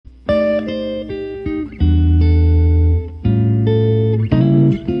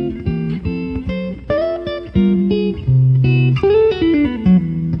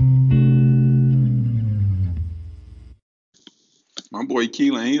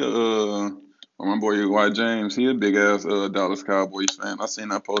my boy White James, he a big ass Dallas Cowboys fan. I seen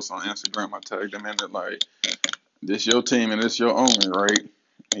that post on Instagram. I tagged him in it like, this your team and this your owner, right?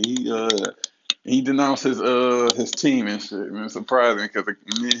 He denounced his team and shit. Man, it's surprising because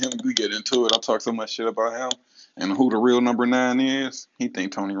me and him we get into it. I talk so much shit about him and who the real number 9 is. He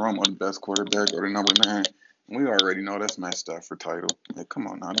think Tony Romo the best quarterback or the number 9. We already know that's Matt Stafford title. Like, come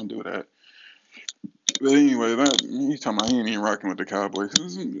on now, don't do that. But anyway, he's talking about he ain't even rocking with the Cowboys.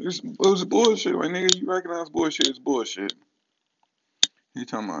 It was bullshit. Like, nigga, you recognize bullshit, it's bullshit. He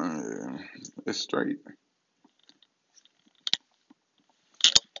talking about it's straight.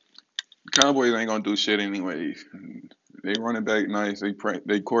 Cowboys ain't gonna do shit anyways. They running back nice.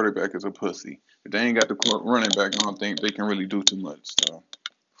 They quarterback is a pussy. If they ain't got the running back, I don't think they can really do too much. So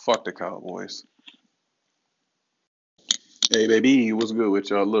fuck the Cowboys. Hey baby, what's good with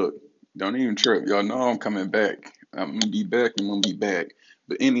y'all? Look, don't even trip. Y'all know I'm coming back. I'm gonna be back. I'm gonna be back.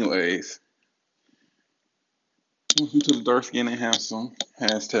 But anyways, welcome to the Dark Skin and Handsome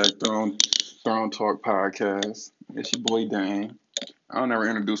hashtag Throne Talk podcast. It's your boy Dane. I don't ever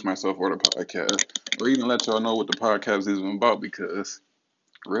introduce myself or the podcast, or even let y'all know what the podcast is even about because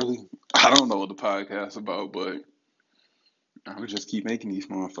really, I don't know what the podcast is about, but I'm gonna just keep making these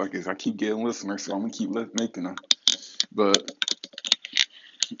motherfuckers. I keep getting listeners, so I'm gonna keep making them. But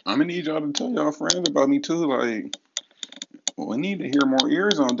I'm gonna need y'all to tell y'all friends about me too. Like, we need to hear more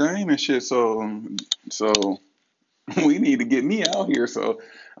ears on Dame and shit. So we need to get me out here. So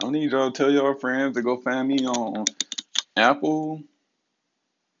I need y'all to tell y'all friends to go find me on Apple,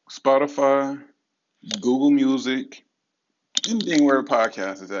 Spotify, Google Music, anything where a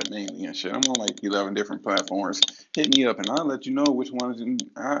podcast is at mainly and shit. I'm on like 11 different platforms. Hit me up and I'll let you know which ones.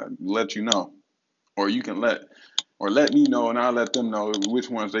 I'll let you know, or you can let me know and I'll let them know which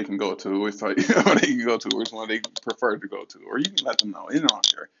ones they can go to. It's like or they can go to which one they prefer to go to, or you can let them know. It's not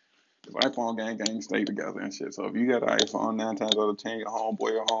sure. Cause iPhone gang stay together and shit. So if you got an iPhone, 9 times out of 10, your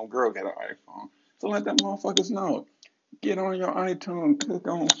homeboy or homegirl got an iPhone. So let them motherfuckers know. Get on your iTunes, click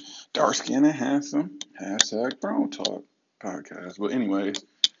on Dark Skin and Handsome hashtag Throne Talk podcast. But anyways,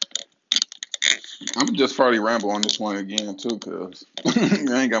 I'm just probably ramble on this one again too, cause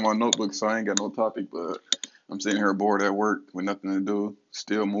I ain't got my notebook, so I ain't got no topic. But I'm sitting here bored at work with nothing to do,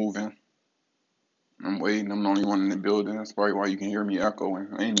 still moving. I'm waiting. I'm the only one in the building. That's probably why you can hear me echoing.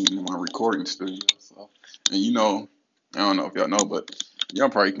 I ain't even in my recording studio. So, and I don't know if y'all know, but y'all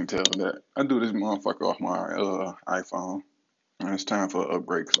probably can tell that I do this motherfucker off my iPhone. And it's time for an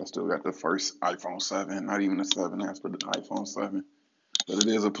upgrade because I still got the first iPhone 7. Not even the 7S, but the iPhone 7. But it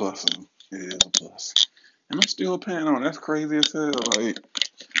is a plus. It is a plus. And I'm still paying on it. That's crazy as hell. Like,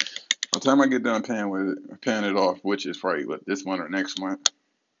 by the time I get done paying it off, which is probably this month or next month,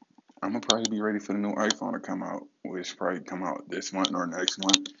 I'm gonna probably be ready for the new iPhone to come out, which probably come out this month or next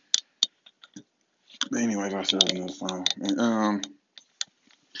month. But anyways, I still have a new phone. And,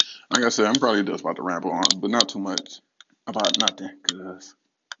 like I said, I'm probably just about to ramble on, but not too much about nothing, cause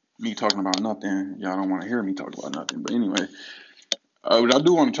me talking about nothing, y'all don't want to hear me talk about nothing. But anyway, I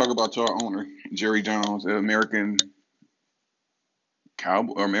do want to talk about your owner, Jerry Jones, the American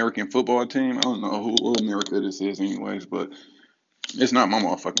football team. I don't know who America this is, anyways, but it's not my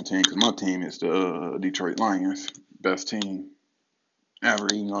motherfucking team because my team is the Detroit Lions, best team ever.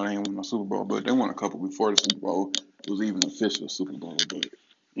 Even though they ain't won no Super Bowl, but they won a couple before the Super Bowl. It was even official Super Bowl. But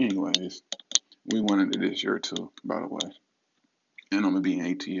anyways, we won it this year too, by the way. And I'm gonna be in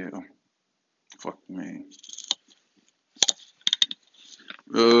ATL. Fuck me.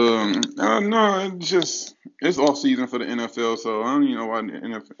 No, it's off season for the NFL, so I don't even know why the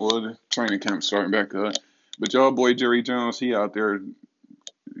NFL, well, the training camp starting back up. But y'all boy Jerry Jones, he out there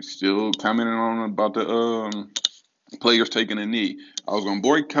still commenting on about the players taking a knee. I was gonna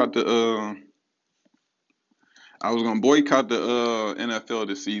boycott the NFL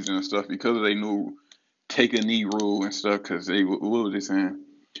this season and stuff because of they new take a knee rule and stuff. Because what was they saying?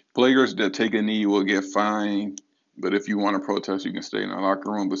 Players that take a knee will get fined, but if you want to protest, you can stay in the locker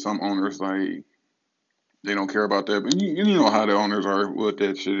room. But some owners like they don't care about that. But you know how the owners are, what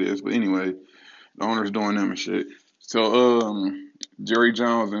that shit is. But anyway, the owners doing them and shit. So Jerry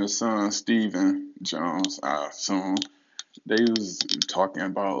Jones and his son Steven Jones, I assume, they was talking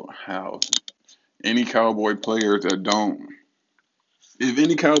about how any Cowboy players that don't, if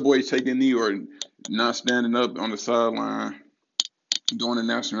any Cowboys take a knee or not standing up on the sideline during the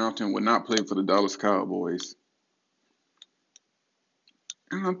national anthem would not play for the Dallas Cowboys.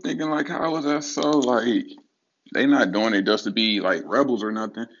 And I'm thinking, like, how is that so? Like, they not doing it just to be like rebels or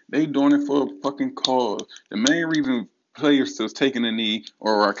nothing. They doing it for a fucking cause. The main reason players was taking a knee,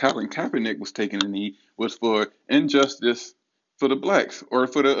 or Colin Kaepernick was taking a knee, was for injustice for the blacks or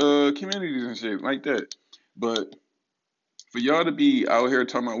for the communities and shit like that. But for y'all to be out here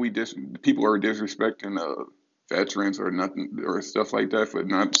talking about people are disrespecting veterans or nothing or stuff like that for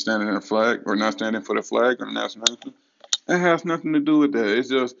not standing in a flag or not standing for the flag or the national anthem, that has nothing to do with that. It's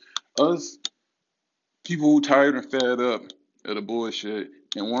just us people who tired and fed up of the bullshit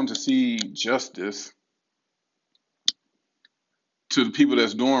and want to see justice to the people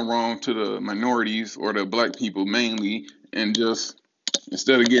that's doing wrong to the minorities or the black people mainly, and just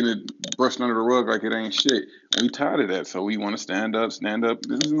instead of getting it brushed under the rug like it ain't shit, we tired of that. So we want to stand up, stand up.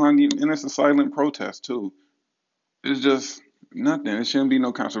 This is not even, and it's a silent protest too. It's just nothing. It shouldn't be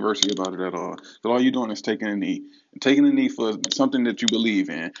no controversy about it at all. So all you're doing is taking a knee for something that you believe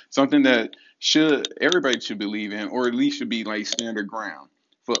in, something that should everybody should believe in, or at least should be like standard ground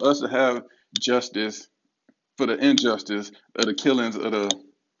for us to have justice for the injustice of the killings of the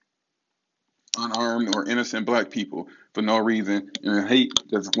unarmed or innocent black people for no reason, and the hate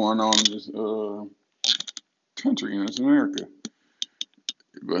that's going on in this country in this America.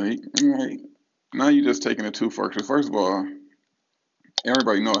 But like, now you're just taking it too far. Because first of all,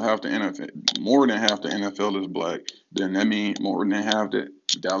 everybody know half the NFL, more than half the NFL is black. Then that means more than half the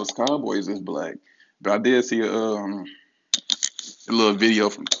Dallas Cowboys is black. But I did see a little video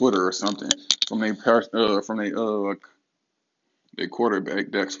from Twitter or something from their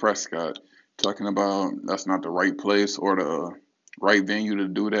quarterback Dak Prescott talking about that's not the right place or the right venue to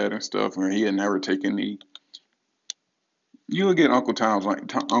do that and stuff. And he had never taken the. You would get Uncle Tom ass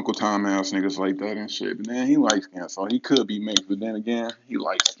niggas like that and shit. But then he likes skin, so he could be mixed. But then again, he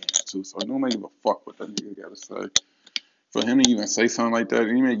likes skin too, so nobody give a fuck what that nigga gotta say. For him to even say something like that,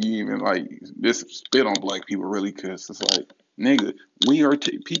 he make you even like this spit on black people really, cause it's like nigga,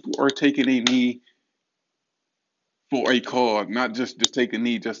 people are taking a knee for a cause, not just take a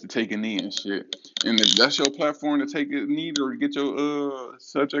knee just to take a knee and shit. And if that's your platform to take a knee or get your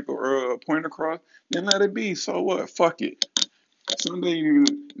subject or point across, then let it be. So what? Fuck it. Sunday,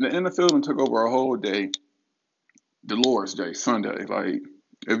 the NFL done took over a whole day. The Lord's Day, Sunday. Like,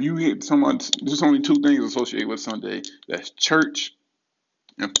 if you hit someone, there's only two things associated with Sunday. That's church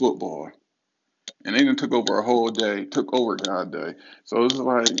and football. And they done took over a whole day, took over God Day. So it's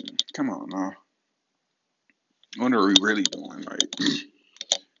like, come on now. What are we really doing? Like,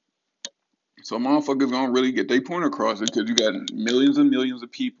 so motherfuckers gonna really get their point across because you got millions and millions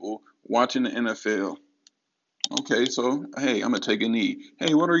of people watching the NFL. Okay, so hey, I'm gonna take a knee.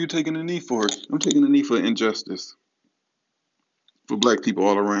 Hey, what are you taking a knee for? I'm taking a knee for injustice for black people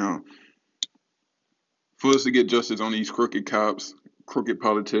all around. For us to get justice on these crooked cops, crooked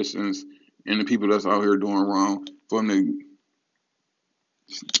politicians, and the people that's out here doing wrong. For them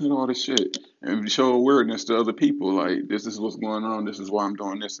to all this shit and show awareness to other people. Like, this is what's going on. This is why I'm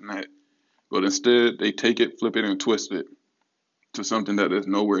doing this and that. But instead, they take it, flip it, and twist it to something that is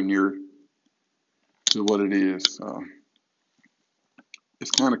nowhere near to what it is. So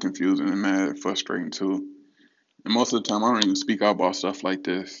it's kind of confusing and mad, frustrating too. And most of the time, I don't even speak out about stuff like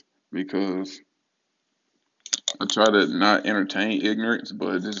this because I try to not entertain ignorance.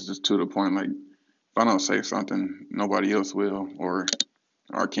 But this is just to the point. Like, if I don't say something, nobody else will, or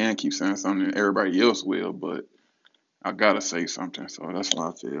I can keep saying something, everybody else will. But I gotta say something. So that's what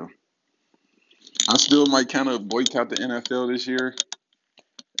I feel. I still might kind of boycott the NFL this year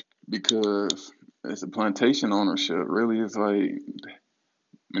because it's a plantation ownership. Really, it's like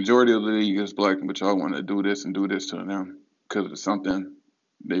majority of the league is black, but y'all want to do this and do this to them because it's something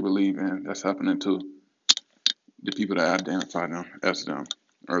they believe in. That's happening to the people that identify them as them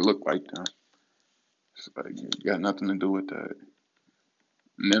or look like them. It's like you got nothing to do with that.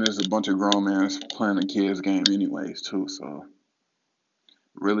 And then there's a bunch of grown men playing a kids game anyways too. So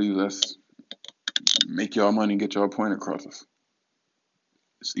really, let's make y'all money and get y'all point across.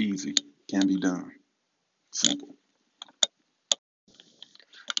 It's easy, can be done, simple.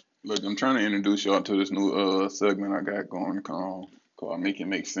 Look, I'm trying to introduce y'all to this new segment I got going called Make It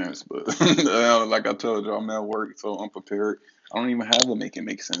Make Sense. But like I told you, I'm at work, so I'm prepared. I don't even have a Make It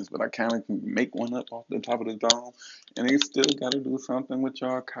Make Sense, but I kind of can make one up off the top of the dome. And they still got to do something with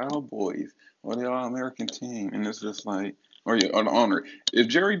y'all Cowboys or the All American team. And it's just like, or the honor. If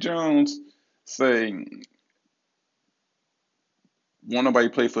Jerry Jones say, won't nobody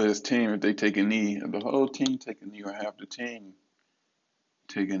play for his team if they take a knee, if the whole team take a knee or half the team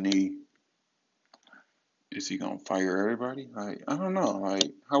take a knee, is he gonna fire everybody? Like, I don't know.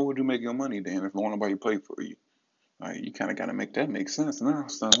 Like, how would you make your money then if won't nobody play for you? Like, you kind of gotta make that make sense now,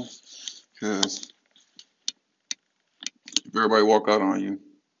 son. Because if everybody walk out on you,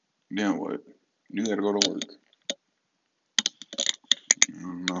 then what? You gotta go to work. I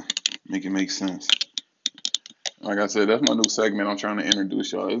don't know. Make it make sense. Like I said, that's my new segment I'm trying to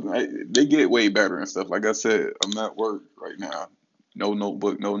introduce y'all. They get way better and stuff. Like I said, I'm at work right now. No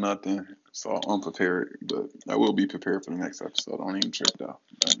notebook, no nothing. So I'm unprepared, but I will be prepared for the next episode. I don't even trip though.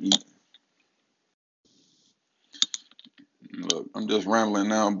 Look, I'm just rambling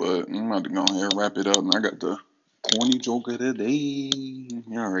now, but I'm about to go ahead and wrap it up. And I got the corny joke of the day.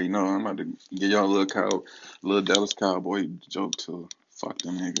 You already know. I'm about to give y'all a little Dallas Cowboy joke to fuck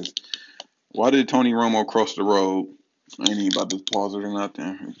them niggas. Why did Tony Romo cross the road? I ain't even about to pause it or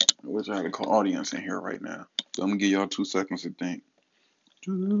nothing. I wish I had a call audience in here right now. So I'm gonna give y'all 2 seconds to think.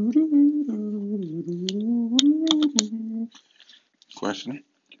 Question: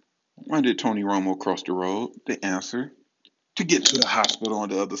 why did Tony Romo cross the road? The answer: to get to the hospital on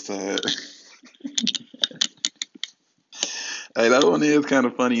the other side. Hey, that one is kind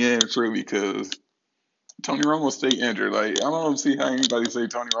of funny and true because Tony Romo stayed injured. Like I don't see how anybody say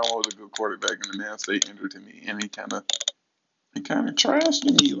Tony Romo was a good quarterback and the man stayed injured to me, and he kind of trashed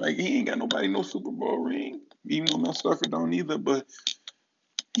to me. Like he ain't got nobody no Super Bowl ring, even though Matt Stafford don't either. But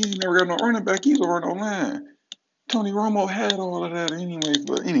he ain't never got no running back either or no line. Tony Romo had all of that anyway.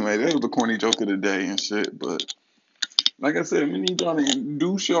 But anyway, that was the corny joke of the day and shit. But like I said, we need y'all to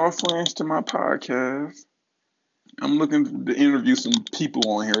introduce your friends to my podcast. I'm looking to interview some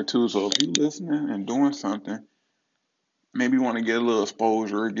people on here too. So if you listening and doing something, maybe want to get a little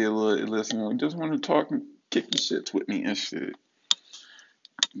exposure, get a little listening, just want to talk and kick the shits with me and shit.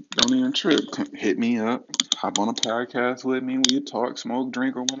 Don't even trip. Hit me up. Hop on a podcast with me. We talk, smoke,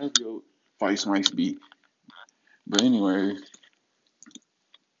 drink, or whatever your vice might be. But anyway,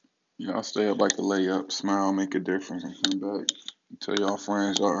 y'all stay up like a layup, smile, make a difference, and come back. Tell y'all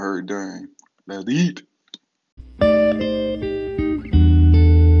friends y'all heard dang. Let's eat.